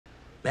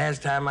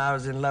Last time I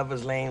was in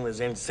Lover's Lane was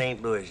in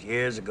St. Louis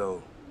years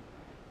ago.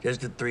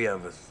 Just the three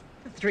of us.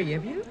 The three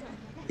of you?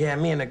 Yeah,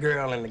 me and the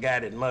girl and the guy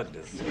that mugged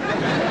us.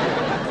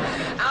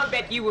 I'll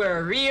bet you were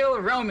a real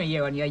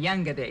Romeo in your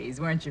younger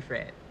days, weren't you,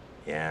 Fred?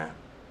 Yeah.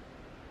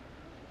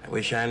 I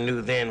wish I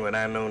knew then what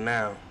I know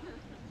now.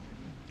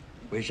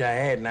 Wish I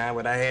had now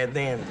what I had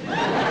then.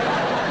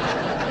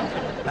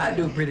 I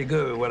do pretty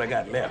good with what I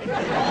got left.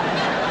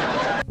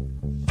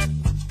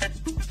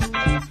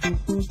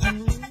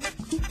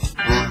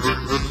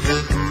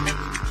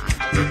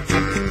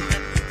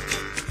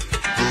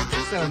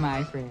 So am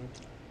I, Fred.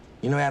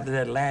 You know, after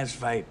that last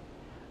fight,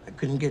 I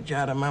couldn't get you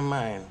out of my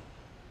mind.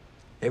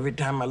 Every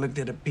time I looked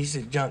at a piece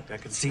of junk, I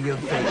could see your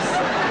face.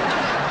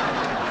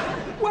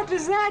 What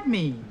does that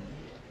mean?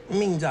 It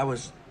means I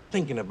was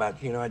thinking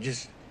about you, you know, I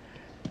just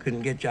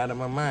couldn't get you out of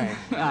my mind.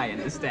 I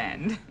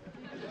understand.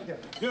 Yeah.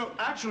 You know,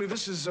 actually,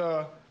 this is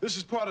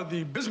part of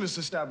the business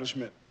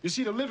establishment. You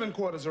see, the living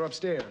quarters are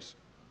upstairs.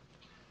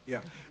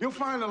 Yeah. You'll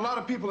find a lot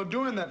of people are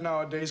doing that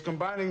nowadays,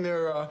 combining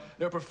their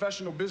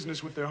professional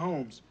business with their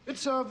homes.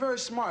 It's very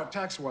smart,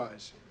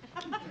 tax-wise.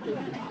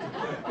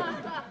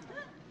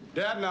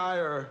 Dad and I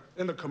are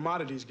in the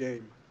commodities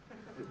game.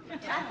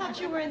 I thought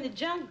you were in the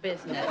junk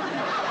business.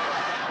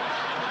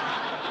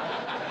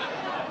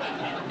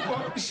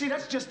 Well, you see,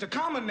 that's just a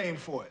common name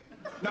for it.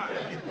 Now,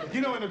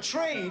 you know, in a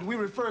trade, we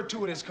refer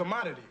to it as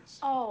commodities.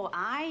 Oh,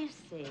 I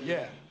see.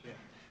 Yeah, yeah.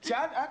 See,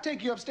 I'd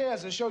take you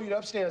upstairs and show you the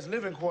upstairs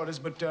living quarters,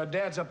 but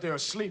Dad's up there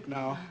asleep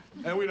now,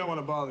 and we don't want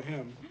to bother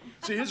him.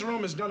 See, his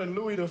room is done in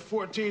Louis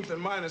XIV, and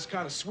mine is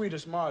kind of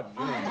Swedish modern,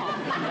 you know.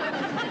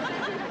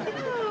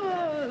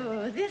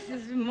 Oh, this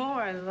is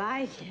more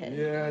like it.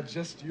 Yeah,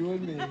 just you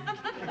and me.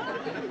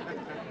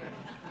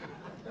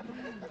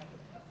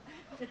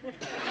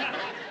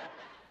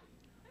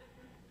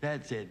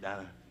 That's it,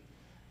 Donna.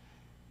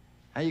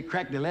 Now you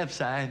crack the left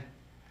side,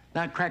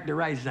 now crack the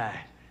right side.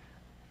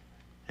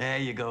 There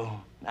you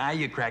go. Now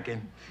you're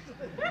cracking.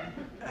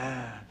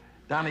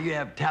 Donna, you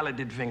have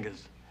talented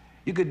fingers.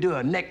 You could do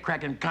a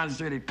neck-cracking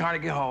concert at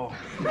Carnegie Hall.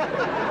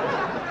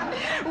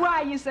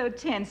 Why are you so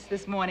tense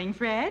this morning,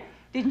 Fred?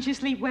 Didn't you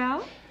sleep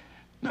well?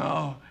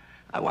 No,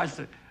 I watched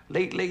the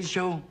Late Late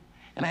Show,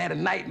 and I had a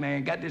nightmare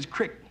and got this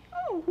crick.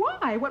 Oh,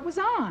 why? What was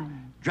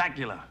on?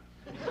 Dracula.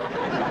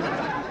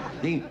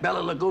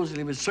 Bela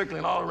Lugosi was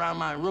circling all around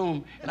my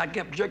room, and I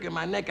kept jerking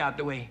my neck out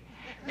the way.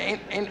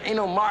 Ain't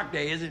no mark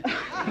there, is it?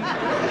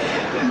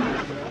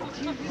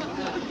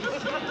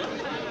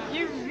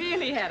 You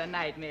really had a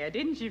nightmare,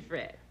 didn't you,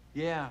 Fred?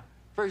 Yeah.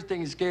 First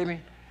thing that scared me,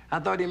 I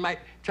thought he might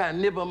try to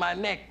nibble my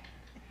neck.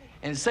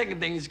 And the second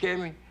thing that scared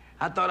me,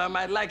 I thought I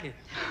might like it.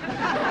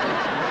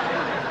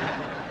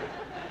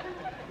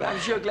 But I'm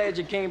sure glad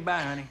you came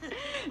by, honey.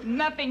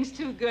 Nothing's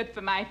too good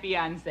for my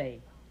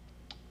fiancé.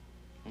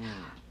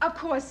 Of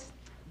course,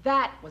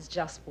 that was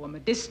just for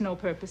medicinal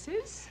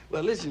purposes.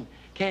 Well, listen,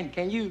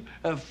 can you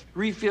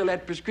refill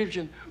that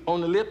prescription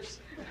on the lips?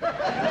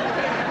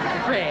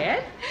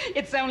 Fred,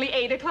 it's only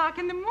 8 o'clock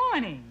in the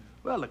morning.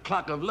 Well, the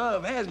clock of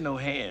love has no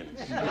hands.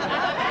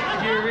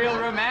 You're real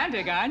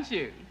romantic, aren't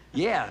you?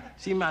 Yeah,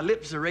 see, my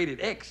lips are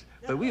rated X,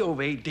 but we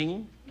over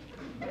 18.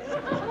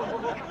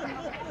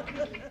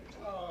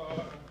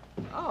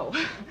 Oh,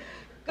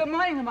 good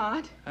morning,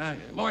 Lamont.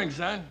 Good morning,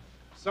 son.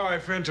 Sorry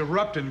for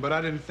interrupting, but I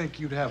didn't think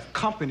you'd have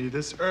company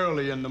this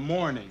early in the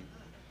morning.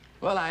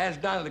 Well, I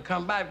asked Donna to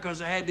come by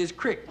because I had this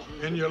crick.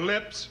 In your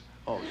lips?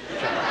 Oh,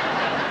 shut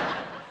up.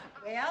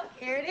 Well,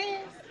 here it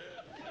is.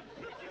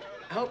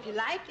 I hope you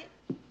like it.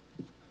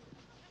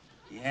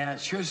 Yeah,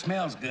 it sure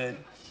smells good.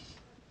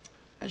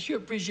 I sure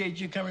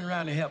appreciate you coming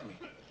around to help me.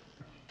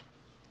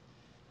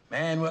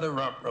 Man, what a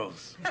rump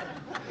roast.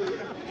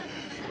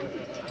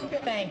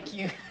 Thank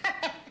you.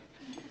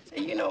 Say,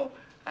 you know,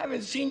 I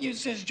haven't seen you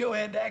since Joe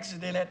had the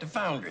accident at the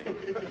foundry.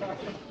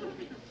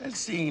 Let's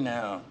see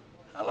now.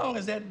 How long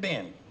has that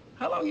been?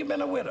 How long you been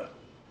a widow?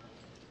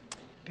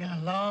 Been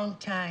a long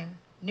time.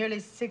 Nearly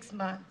 6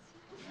 months.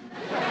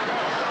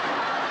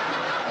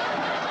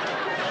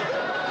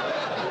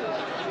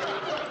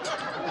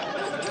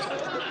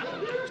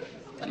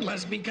 That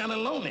must be kind of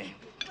lonely.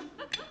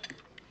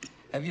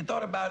 Have you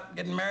thought about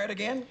getting married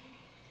again?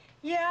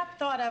 Yeah, I've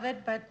thought of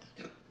it, but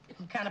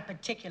I'm kind of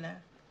particular.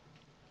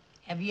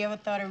 Have you ever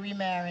thought of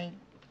remarrying?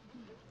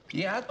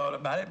 Yeah, I thought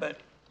about it,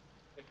 but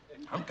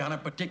I'm kind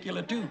of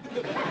particular, too.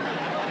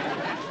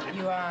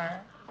 You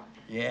are?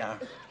 Yeah.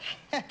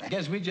 I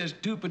guess we're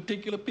just two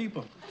particular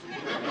people.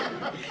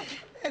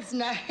 That's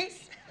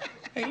nice.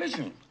 Hey,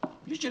 listen,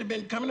 you should have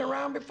been coming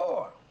around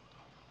before.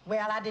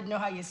 Well, I didn't know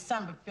how your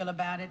son would feel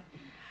about it.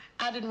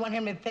 I didn't want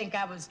him to think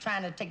I was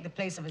trying to take the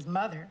place of his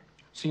mother.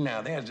 See,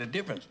 now, there's a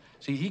difference.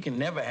 See, he can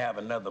never have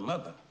another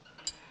mother,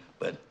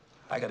 but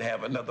I could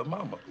have another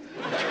mama.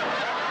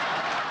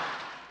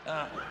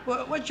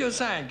 What's your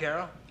sign,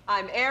 Carol?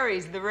 I'm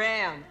Aries, the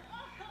ram.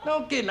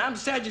 No kidding, I'm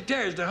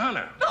Sagittarius, the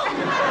hunter. Oh,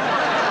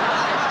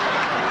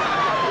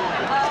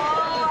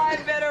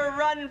 I'd better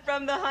run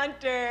from the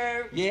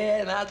hunter.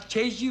 Yeah, and I'll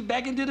chase you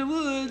back into the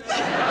woods.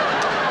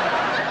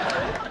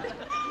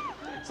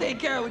 Say,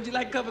 Carol, would you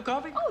like a cup of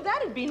coffee? Oh,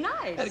 that'd be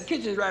nice. The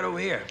kitchen's right over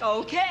here.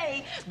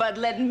 Okay, but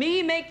let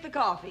me make the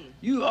coffee.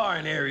 You are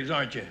an Aries,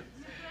 aren't you?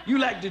 You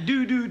like to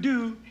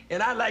do,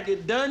 and I like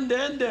it done.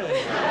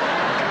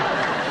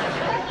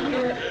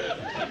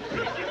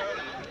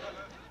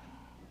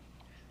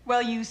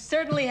 Well, you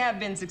certainly have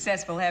been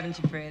successful, haven't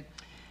you, Fred?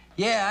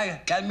 Yeah,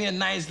 I got me a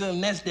nice little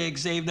nest egg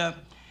saved up.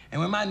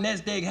 And when my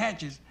nest egg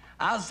hatches,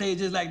 I'll say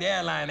just like the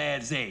airline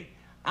ad say,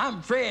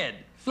 I'm Fred,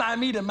 fly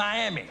me to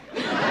Miami.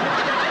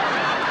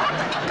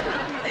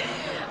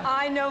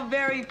 I know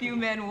very few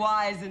men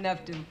wise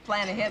enough to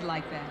plan ahead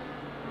like that.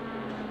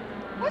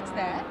 What's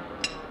that?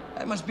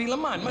 That must be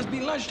Lamont. Must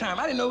be lunchtime.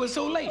 I didn't know it was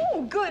so late.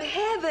 Oh, good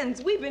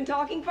heavens. We've been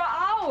talking for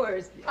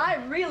hours. I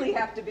really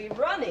have to be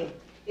running.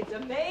 It's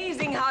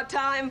amazing how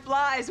time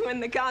flies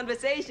when the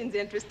conversation's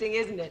interesting,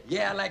 isn't it?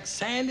 Yeah, like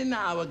sand in the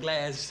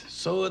hourglass,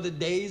 so are the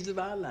days of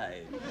our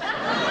lives.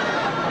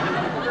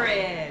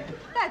 Fred,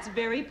 that's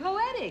very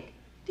poetic.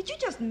 Did you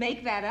just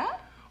make that up?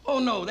 Oh,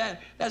 no,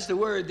 that's the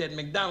word that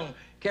McDonald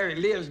Carey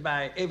lives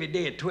by every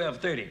day at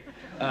 12:30,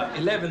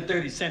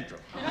 11:30 Central.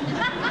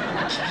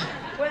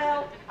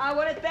 Well, I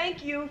want to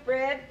thank you,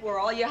 Fred, for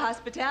all your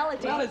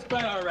hospitality. Well, it's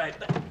quite all right.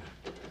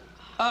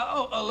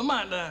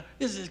 Lamont,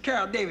 this is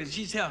Carol Davis.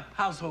 She sells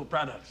household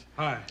products.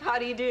 Hi. How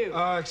do you do?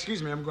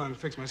 Excuse me, I'm going to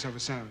fix myself a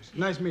sandwich.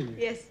 Nice meeting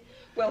you. Yes.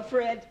 Well,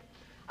 Fred,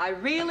 I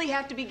really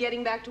have to be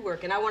getting back to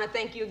work, and I want to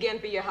thank you again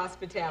for your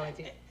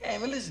hospitality. Hey,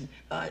 well, listen,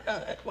 why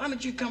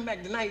don't you come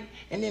back tonight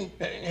and then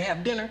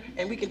have dinner,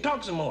 and we can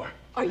talk some more?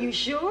 Are you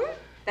sure?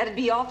 That'd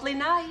be awfully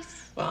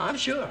nice. Well, I'm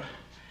sure.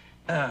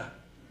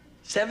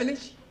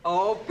 7-ish?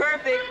 Oh,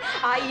 perfect.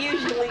 I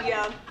usually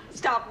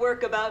stop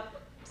work about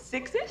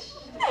 6-ish.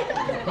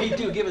 Me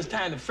too. Give us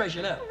time to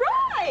freshen up.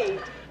 Right.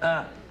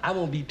 I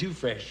won't be too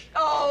fresh.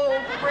 Oh,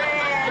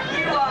 Fred,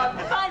 you are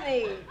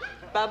funny.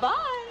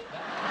 Bye-bye.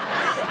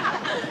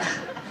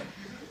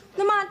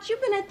 Lamont,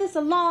 you've been at this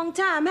a long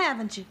time,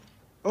 haven't you?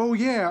 Oh,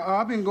 yeah.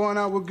 I've been going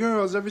out with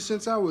girls ever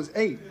since I was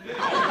 8.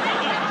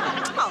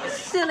 Oh,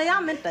 silly,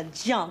 I'm in the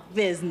junk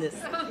business.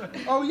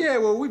 Oh, yeah.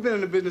 Well, we've been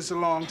in the business a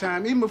long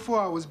time, even before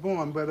I was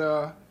born. But,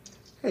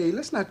 hey,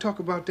 let's not talk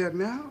about that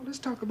now. Let's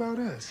talk about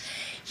us.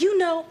 You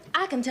know,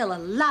 I can tell a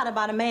lot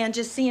about a man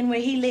just seeing where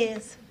he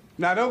lives.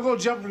 Now, don't go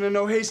jumping to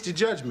no hasty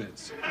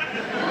judgments. No,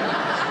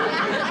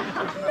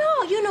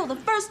 you know, the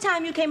first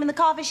time you came in the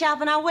coffee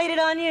shop and I waited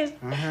on you,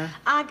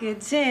 I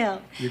could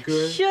tell. You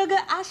could? Sugar,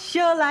 I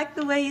sure like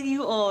the way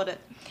you ordered.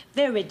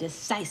 Very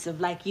decisive,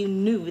 like you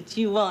knew what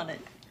you wanted.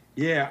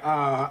 Yeah,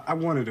 I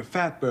wanted a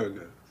fat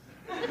burger.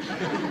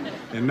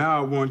 And now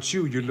I want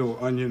you, you little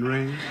onion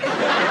ring.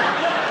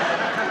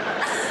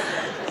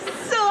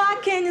 So I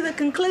came to the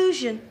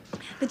conclusion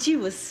that you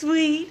were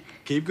sweet.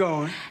 Keep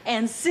going.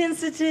 And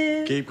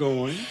sensitive. Keep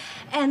going.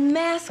 And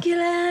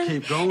masculine.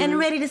 Keep going. And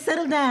ready to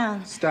settle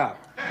down. Stop.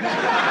 Why?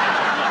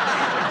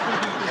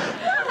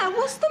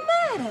 What's the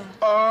matter?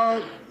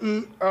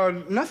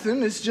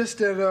 Nothing. It's just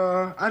that,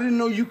 I didn't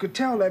know you could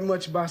tell that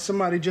much by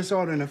somebody just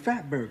ordering a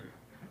fat burger.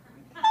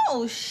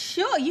 Oh,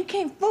 sure. You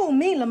can't fool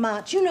me,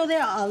 Lamont. You know,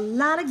 there are a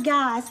lot of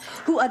guys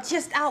who are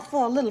just out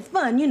for a little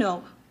fun, you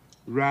know.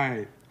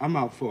 Right. I'm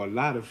out for a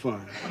lot of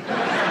fun.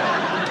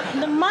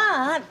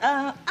 Lamont,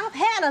 I've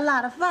had a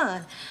lot of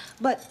fun.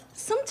 But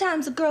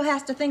sometimes a girl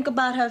has to think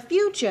about her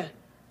future.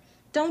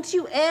 Don't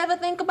you ever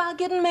think about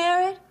getting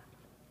married?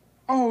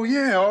 Oh,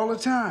 yeah, all the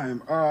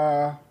time.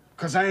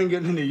 'Cause I ain't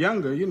getting any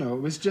younger, you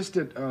know. It's just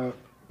that,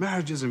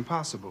 marriage is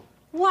impossible.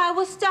 Why?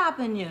 What's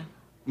stopping you?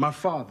 My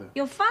father.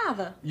 Your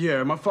father?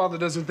 Yeah, my father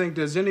doesn't think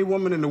there's any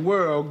woman in the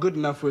world good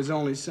enough for his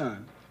only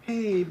son.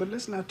 Hey, but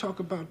let's not talk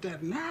about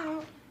that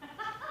now.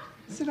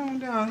 Sit on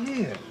down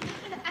here.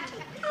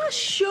 I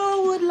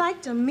sure would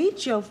like to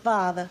meet your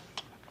father.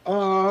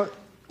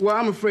 Well,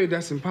 I'm afraid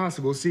that's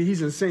impossible. See,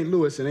 he's in St.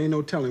 Louis and ain't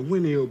no telling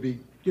when he'll be,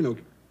 you know,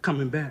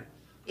 coming back.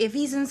 If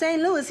he's in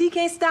St. Louis, he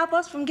can't stop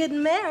us from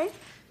getting married.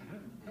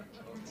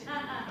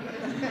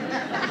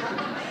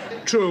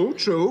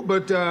 True,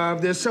 but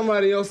there's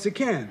somebody else that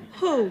can.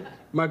 Who?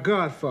 My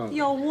godfather.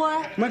 Your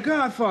what? My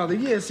godfather,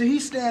 yeah. See,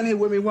 he's staying here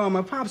with me while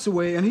my pop's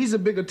away, and he's a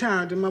bigger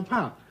tyrant than my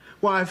pop.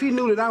 Why, if he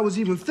knew that I was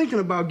even thinking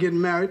about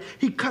getting married,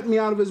 he'd cut me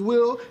out of his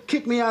will,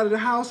 kick me out of the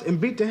house, and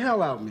beat the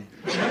hell out of me.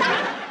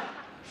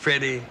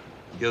 Freddie,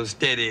 your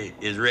steady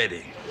is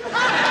ready.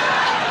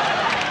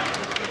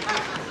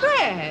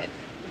 Fred,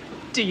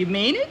 do you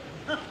mean it?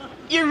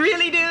 You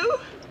really do?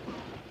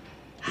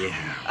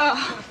 Yeah.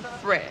 Oh,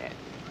 Fred.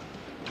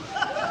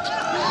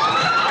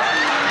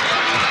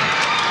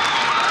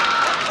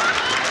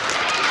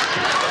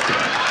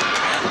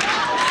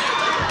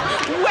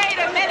 Wait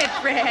a minute,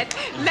 Fred.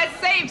 Let's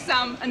save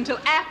some until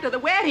after the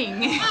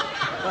wedding.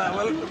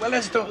 Well,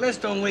 let's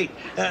don't wait.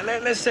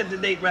 Let's set the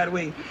date right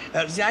away.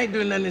 See, I ain't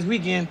doing nothing this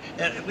weekend.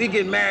 We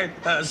get married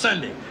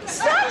Sunday.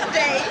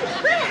 Sunday?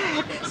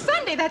 Fred,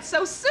 Sunday, that's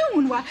so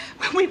soon. Why,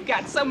 we've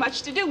got so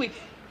much to do.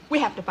 We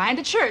have to find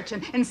a church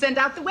and send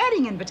out the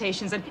wedding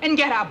invitations and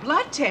get our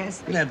blood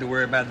tests. We don't have to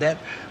worry about that.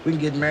 We can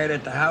get married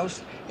at the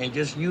house and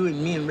just you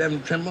and me and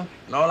Reverend Trimble,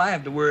 and all I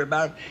have to worry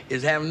about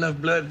is having enough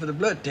blood for the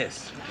blood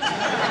test.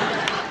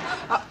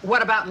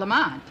 What about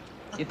Lamont?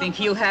 You think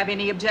he'll have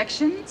any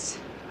objections?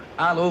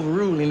 I'll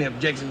overrule any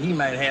objection he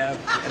might have,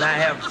 and I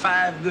have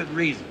 5 good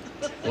reasons.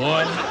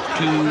 1,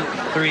 2,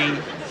 3,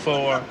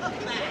 4,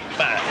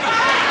 5.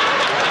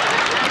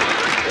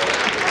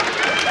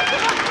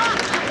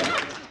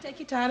 Take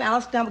your time.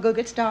 Alice and I will go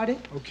get started.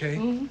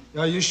 Okay.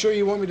 Are you sure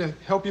you want me to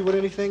help you with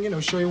anything? You know,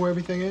 show you where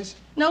everything is?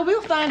 No,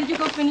 we'll find it. You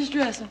go finish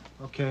dressing.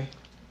 Okay.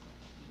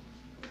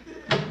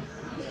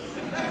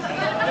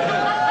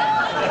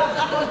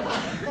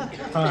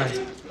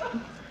 Hi.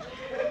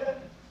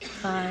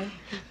 Hi.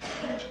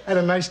 I had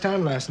a nice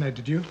time last night,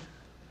 did you?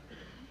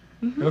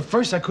 At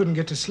first, I couldn't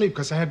get to sleep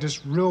because I had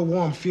this real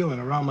warm feeling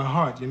around my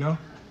heart, you know?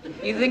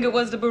 You think it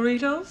was the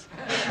burritos?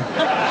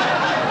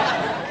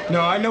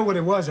 No, I know what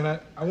it was, and I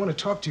want to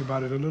talk to you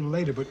about it a little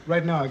later, but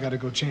right now I got to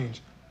go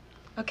change.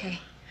 Okay.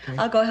 Okay.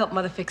 I'll go help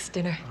Mother fix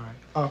dinner.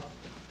 All right.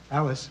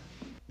 Alice.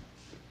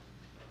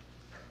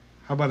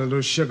 How about a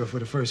little sugar for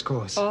the first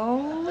course?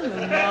 Oh,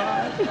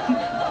 Lamont.